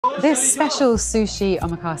This special sushi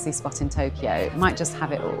omakase spot in Tokyo might just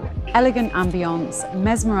have it all. Elegant ambience,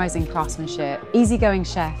 mesmerizing craftsmanship, easygoing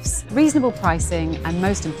chefs, reasonable pricing, and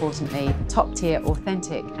most importantly, top-tier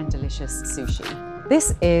authentic and delicious sushi.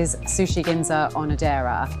 This is Sushi Ginza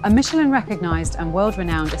Onodera, a Michelin-recognized and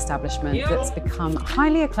world-renowned establishment that's become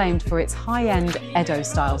highly acclaimed for its high-end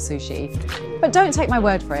Edo-style sushi. But don't take my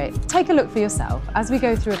word for it, take a look for yourself as we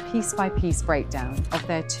go through a piece-by-piece breakdown of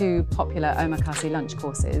their two popular omakase lunch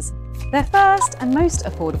courses. Their first and most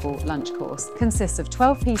affordable lunch course consists of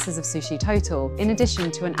 12 pieces of sushi total, in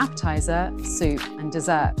addition to an appetizer, soup, and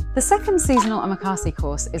dessert. The second seasonal omakase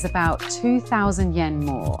course is about 2,000 yen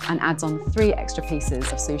more and adds on 3 extra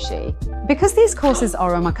pieces of sushi. Because these courses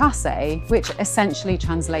are omakase, which essentially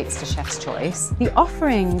translates to chef's choice, the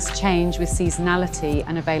offerings change with seasonality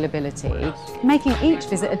and availability, making each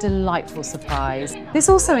visit a delightful surprise. This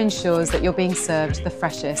also ensures that you're being served the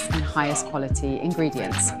freshest and highest quality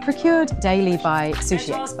ingredients, procured daily by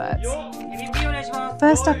sushi experts.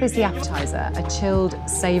 First up is the appetizer, a chilled,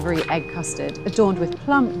 savoury egg custard adorned with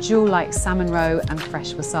plump, jewel-like salmon roe and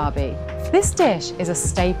fresh wasabi. This dish is a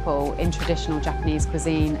staple in traditional Japanese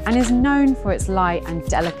cuisine and is known for its light and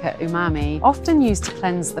delicate umami, often used to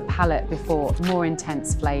cleanse the palate before more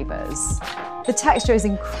intense flavours. The texture is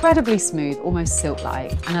incredibly smooth, almost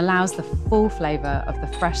silk-like, and allows the full flavour of the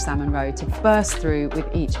fresh salmon roe to burst through with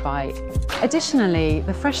each bite. Additionally,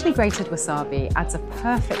 the freshly grated wasabi adds a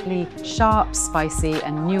perfectly sharp, spicy,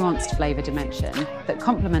 and nuanced flavour dimension that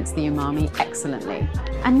complements the umami excellently.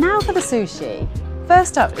 And now for the sushi.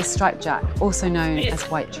 First up is striped jack, also known as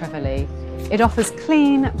white trevally. It offers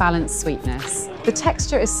clean, balanced sweetness. The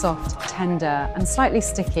texture is soft, tender, and slightly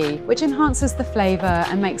sticky, which enhances the flavour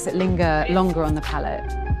and makes it linger longer on the palate.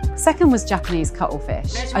 Second was Japanese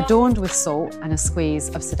cuttlefish, adorned with salt and a squeeze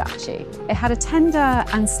of sudachi. It had a tender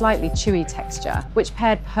and slightly chewy texture, which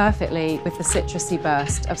paired perfectly with the citrusy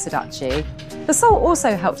burst of sudachi. The salt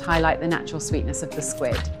also helped highlight the natural sweetness of the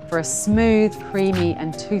squid for a smooth, creamy,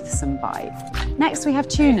 and toothsome bite. Next, we have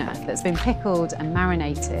tuna that's been pickled and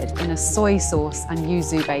marinated in a soy sauce and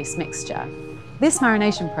yuzu-based mixture. This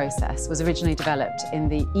marination process was originally developed in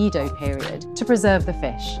the Edo period to preserve the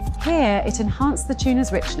fish. Here, it enhanced the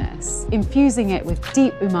tuna's richness, infusing it with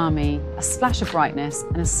deep umami, a splash of brightness,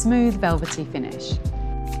 and a smooth, velvety finish.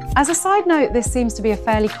 As a side note, this seems to be a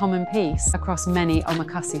fairly common piece across many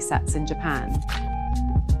omakase sets in Japan.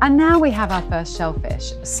 And now we have our first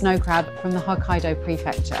shellfish, a snow crab from the Hokkaido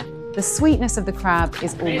prefecture. The sweetness of the crab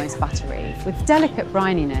is almost buttery, with delicate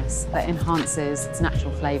brininess that enhances its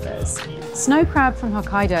natural flavours. Snow crab from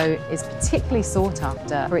Hokkaido is particularly sought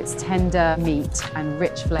after for its tender meat and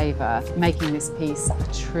rich flavour, making this piece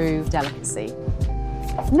a true delicacy.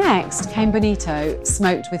 Next came bonito,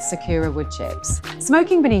 smoked with sakura wood chips.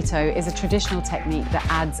 Smoking bonito is a traditional technique that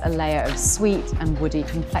adds a layer of sweet and woody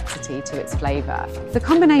complexity to its flavour. The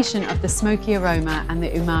combination of the smoky aroma and the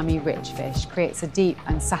umami-rich fish creates a deep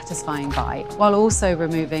and satisfying bite, while also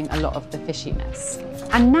removing a lot of the fishiness.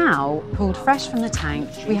 And now, pulled fresh from the tank,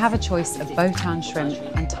 we have a choice of botan shrimp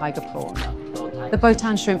and tiger prawn. The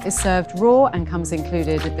botan shrimp is served raw and comes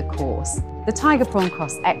included with the course. The tiger prawn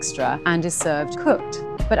costs extra and is served cooked.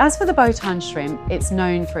 But as for the botan shrimp, it's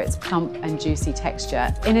known for its plump and juicy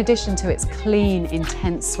texture, in addition to its clean,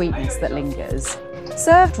 intense sweetness that lingers.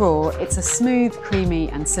 Served raw, it's a smooth, creamy,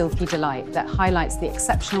 and silky delight that highlights the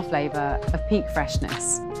exceptional flavour of peak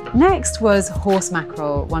freshness. Next was horse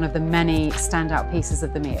mackerel, one of the many standout pieces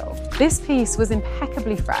of the meal. This piece was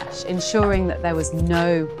impeccably fresh, ensuring that there was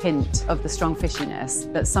no hint of the strong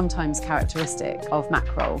fishiness that's sometimes characteristic of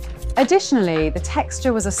mackerel. Additionally, the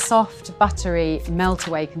texture was a soft, buttery,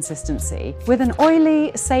 melt-away consistency with an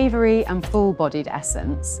oily, savoury, and full-bodied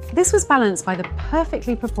essence. This was balanced by the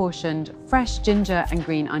perfectly proportioned fresh ginger and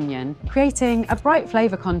green onion, creating a bright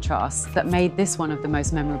flavour contrast that made this one of the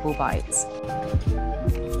most memorable bites.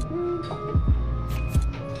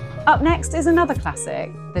 Up next is another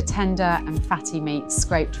classic, the tender and fatty meat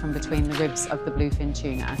scraped from between the ribs of the bluefin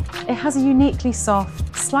tuna. It has a uniquely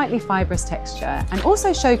soft, slightly fibrous texture and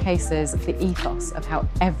also showcases the ethos of how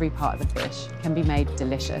every part of the fish can be made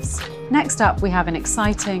delicious. Next up, we have an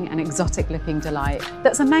exciting and exotic-looking delight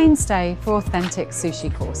that's a mainstay for authentic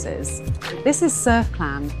sushi courses. This is surf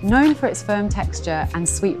clam, known for its firm texture and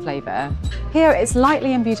sweet flavour. Here, it's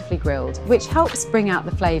lightly and beautifully grilled, which helps bring out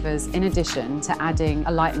the flavours in addition to adding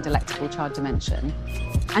a light and delectable charred dimension.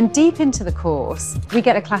 And deep into the course, we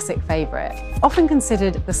get a classic favourite. Often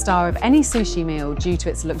considered the star of any sushi meal due to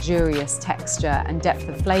its luxurious texture and depth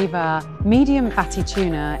of flavour, medium fatty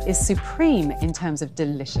tuna is supreme in terms of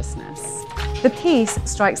deliciousness. The piece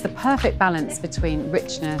strikes the perfect balance between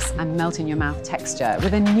richness and melt-in-your-mouth texture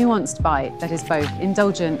with a nuanced bite that is both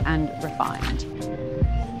indulgent and refined.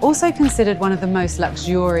 Also considered one of the most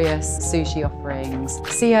luxurious sushi offerings,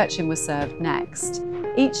 sea urchin was served next.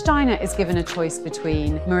 Each diner is given a choice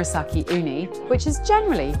between murasaki uni, which is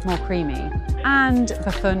generally more creamy, and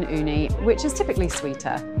bufun uni, which is typically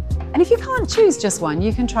sweeter. And if you can't choose just one,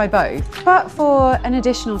 you can try both, but for an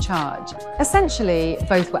additional charge. Essentially,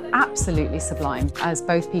 both were absolutely sublime, as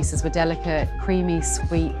both pieces were delicate, creamy,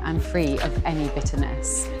 sweet, and free of any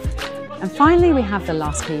bitterness. And finally, we have the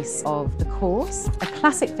last piece of the course, a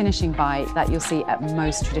classic finishing bite that you'll see at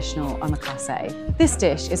most traditional omakase. This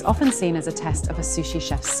dish is often seen as a test of a sushi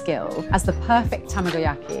chef's skill, as the perfect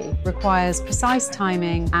tamagoyaki requires precise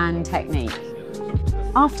timing and technique.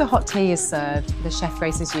 After hot tea is served, the chef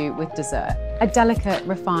graces you with dessert, a delicate,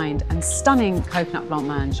 refined, and stunning coconut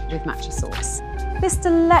blancmange with matcha sauce. This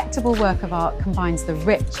delectable work of art combines the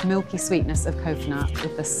rich, milky sweetness of coconut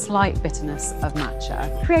with the slight bitterness of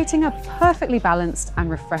matcha, creating a perfectly balanced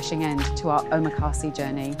and refreshing end to our omakase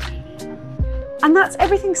journey. And that's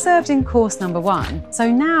everything served in course number 1. So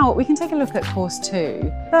now we can take a look at course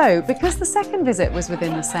 2. Though, because the second visit was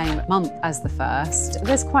within the same month as the first,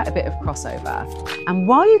 there's quite a bit of crossover. And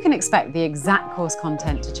while you can expect the exact course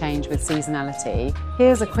content to change with seasonality,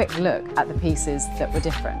 here's a quick look at the pieces that were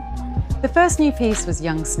different. The first new piece was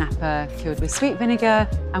young snapper, cured with sweet vinegar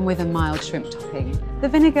and with a mild shrimp topping. The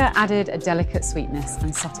vinegar added a delicate sweetness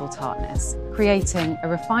and subtle tartness, creating a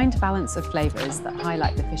refined balance of flavours that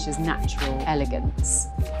highlight the fish's natural elegance.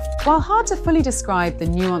 While hard to fully describe the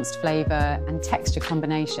nuanced flavour and texture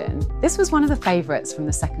combination, this was one of the favourites from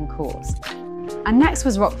the second course. And next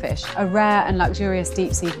was rockfish, a rare and luxurious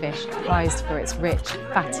deep-sea fish prized for its rich,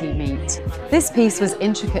 fatty meat. This piece was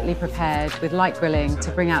intricately prepared with light grilling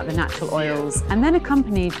to bring out the natural oils, and then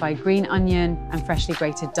accompanied by green onion and freshly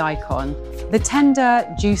grated daikon. The tender,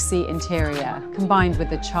 juicy interior, combined with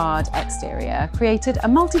the charred exterior, created a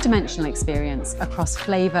multi-dimensional experience across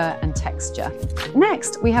flavour and texture.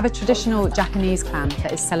 Next, we have a traditional Japanese clam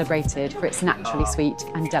that is celebrated for its naturally sweet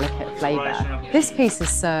and delicate flavour. This piece is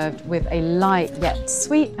served with a light yet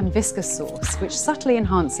sweet and viscous sauce, which subtly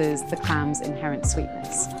enhances the clam's inherent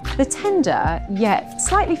sweetness. The tender, yet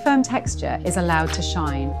slightly firm texture is allowed to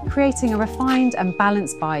shine, creating a refined and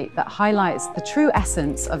balanced bite that highlights the true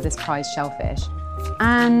essence of this prized shellfish.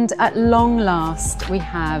 And at long last, we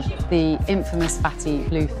have the infamous fatty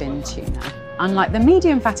bluefin tuna. Unlike the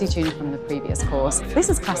medium fatty tuna from the previous course, this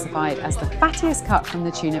is classified as the fattiest cut from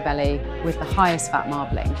the tuna belly with the highest fat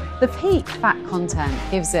marbling. The peak fat content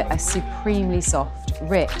gives it a supremely soft,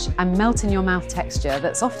 rich, and melt-in-your-mouth texture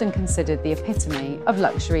that's often considered the epitome of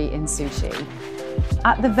luxury in sushi.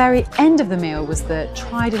 At the very end of the meal was the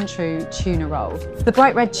tried and true tuna roll. The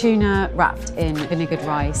bright red tuna, wrapped in vinegared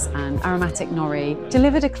rice and aromatic nori,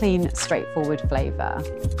 delivered a clean, straightforward flavour.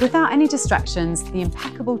 Without any distractions, the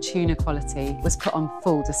impeccable tuna quality was put on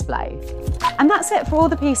full display. And that's it for all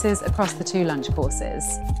the pieces across the 2 lunch courses.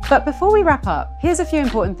 But before we wrap up, here's a few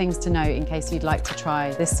important things to note in case you'd like to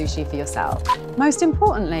try this sushi for yourself. Most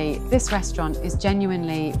importantly, this restaurant is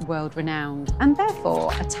genuinely world-renowned and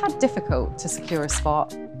therefore a tad difficult to secure a spot.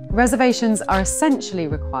 Reservations are essentially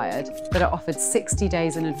required, but are offered 60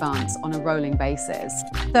 days in advance on a rolling basis,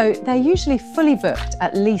 though they're usually fully booked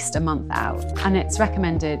at least a month out, and it's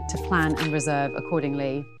recommended to plan and reserve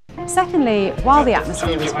accordingly. Secondly, while the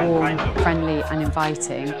atmosphere is warm, friendly and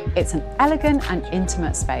inviting, it's an elegant and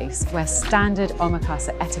intimate space where standard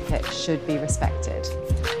omakase etiquette should be respected.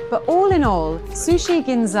 But all in all, Sushi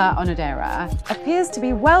Ginza Onodera appears to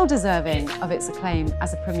be well deserving of its acclaim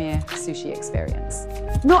as a premier sushi experience.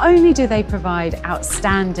 Not only do they provide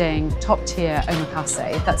outstanding, top-tier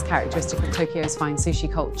omakase that's characteristic of Tokyo's fine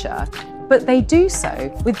sushi culture, but they do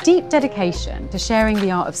so with deep dedication to sharing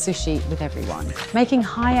the art of sushi with everyone. Making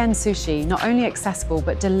high-end sushi not only accessible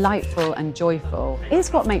but delightful and joyful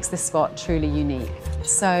is what makes this spot truly unique.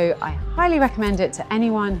 So I highly recommend it to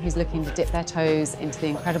anyone who's looking to dip their toes into the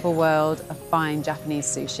incredible world of fine Japanese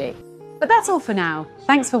sushi. But that's all for now.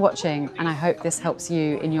 Thanks for watching, and I hope this helps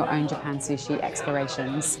you in your own Japan sushi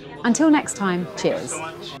explorations. Until next time, cheers.